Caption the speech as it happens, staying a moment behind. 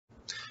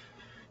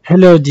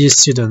Hello dear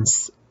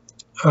students,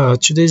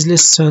 today's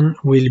lesson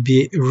will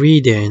be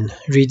reading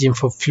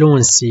for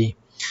fluency.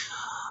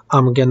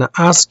 I'm gonna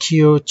ask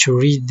you to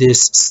read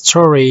this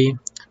story,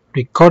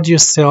 record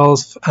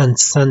yourself and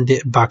send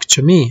it back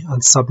to me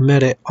and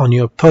submit it on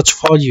your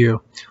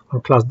portfolio on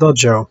Class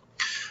Dojo.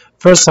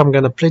 First I'm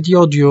gonna play the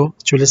audio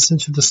to listen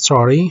to the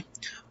story,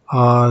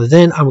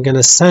 then I'm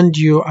gonna send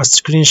you a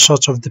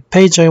screenshot of the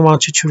page I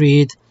want you to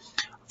read.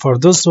 For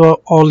those who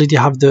already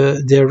have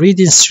the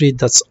reading street,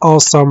 that's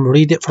awesome.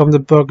 Read it from the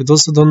book.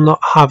 Those who do not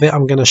have it,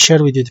 I'm going to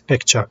share with you the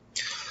picture.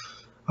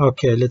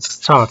 Okay, let's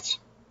start.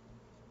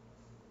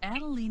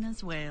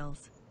 Adelina's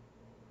Whales.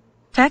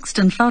 Text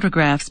and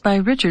photographs by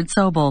Richard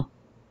Sobel.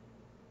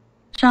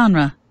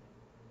 Genre: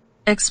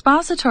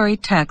 expository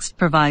text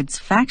provides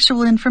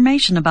factual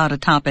information about a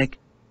topic.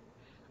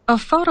 A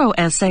photo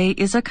essay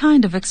is a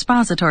kind of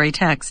expository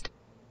text.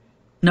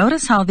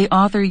 Notice how the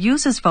author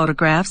uses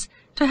photographs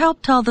to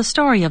help tell the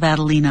story of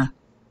Adelina.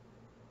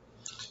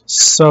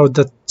 So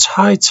the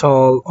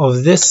title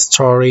of this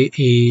story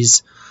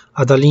is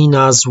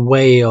Adelina's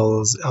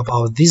Whales,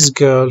 about this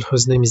girl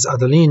whose name is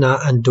Adelina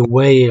and the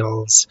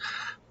whales.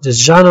 The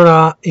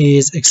genre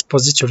is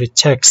expository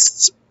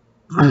text.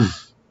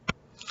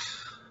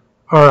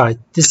 Alright,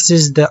 this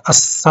is the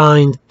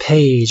assigned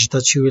page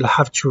that you will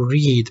have to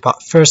read,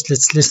 but first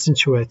let's listen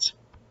to it.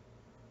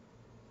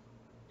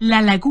 La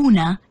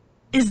Laguna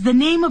is the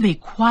name of a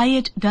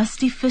quiet,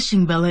 dusty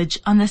fishing village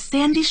on the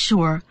sandy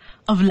shore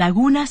of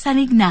Laguna San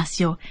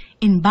Ignacio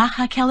in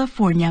Baja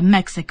California,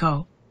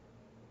 Mexico.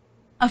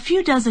 A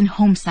few dozen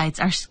home sites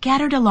are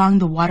scattered along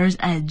the water's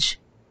edge.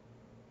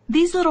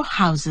 These little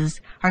houses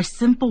are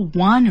simple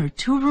 1- or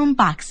 2-room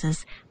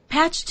boxes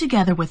patched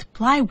together with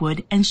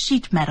plywood and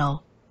sheet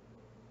metal.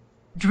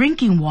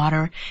 Drinking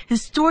water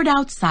is stored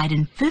outside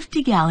in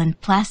 50-gallon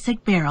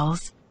plastic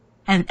barrels,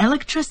 and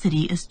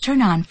electricity is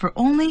turned on for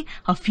only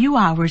a few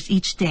hours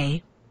each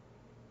day.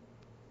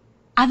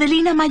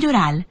 Adelina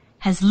Mayoral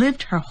has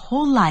lived her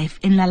whole life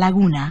in La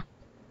Laguna.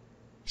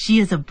 She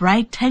is a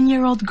bright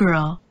 10-year-old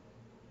girl.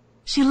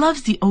 She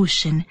loves the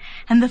ocean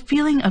and the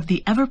feeling of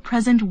the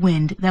ever-present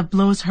wind that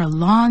blows her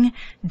long,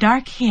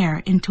 dark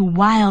hair into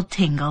wild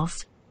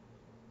tangles.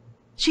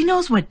 She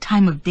knows what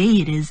time of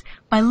day it is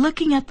by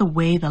looking at the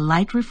way the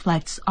light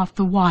reflects off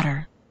the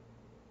water.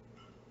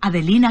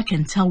 Adelina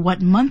can tell what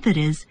month it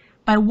is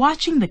by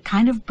watching the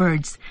kind of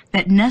birds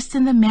that nest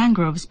in the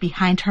mangroves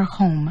behind her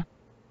home.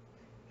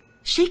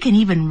 She can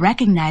even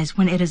recognize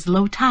when it is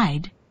low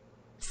tide.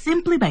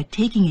 Simply by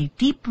taking a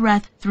deep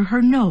breath through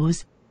her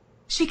nose,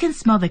 she can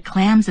smell the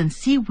clams and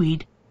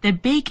seaweed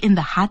that bake in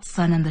the hot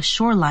sun on the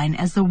shoreline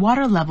as the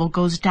water level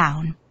goes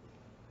down.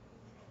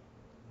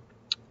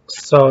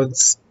 So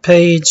it's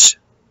page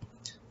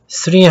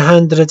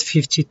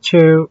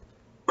 352.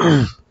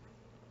 I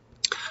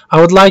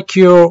would like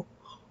you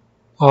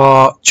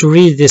to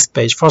read this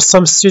page. For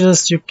some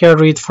students, you can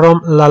read from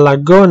La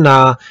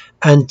Laguna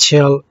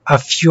until a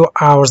few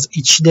hours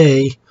each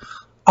day.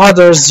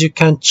 Others, you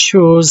can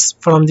choose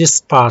from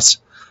this part,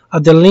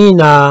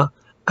 Adelina,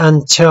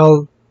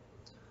 until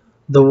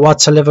the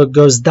water level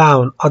goes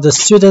down. Other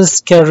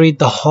students can read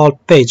the whole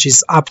page.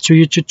 It's up to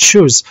you to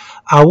choose.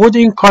 I would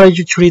encourage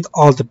you to read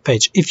all the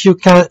page. If you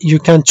can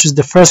choose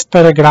the first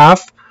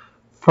paragraph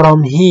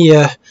from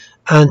here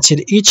until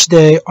each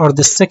day, or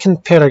the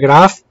second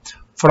paragraph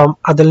from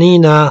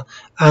Adelina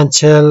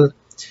until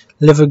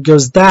level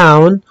goes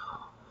down,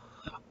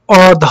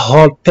 or the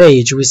whole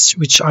page,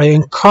 which I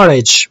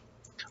encourage.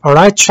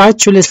 Alright, try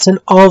to listen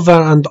over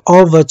and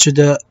over to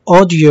the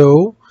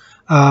audio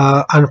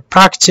and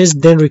practice,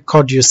 then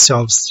record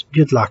yourselves.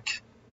 Good luck.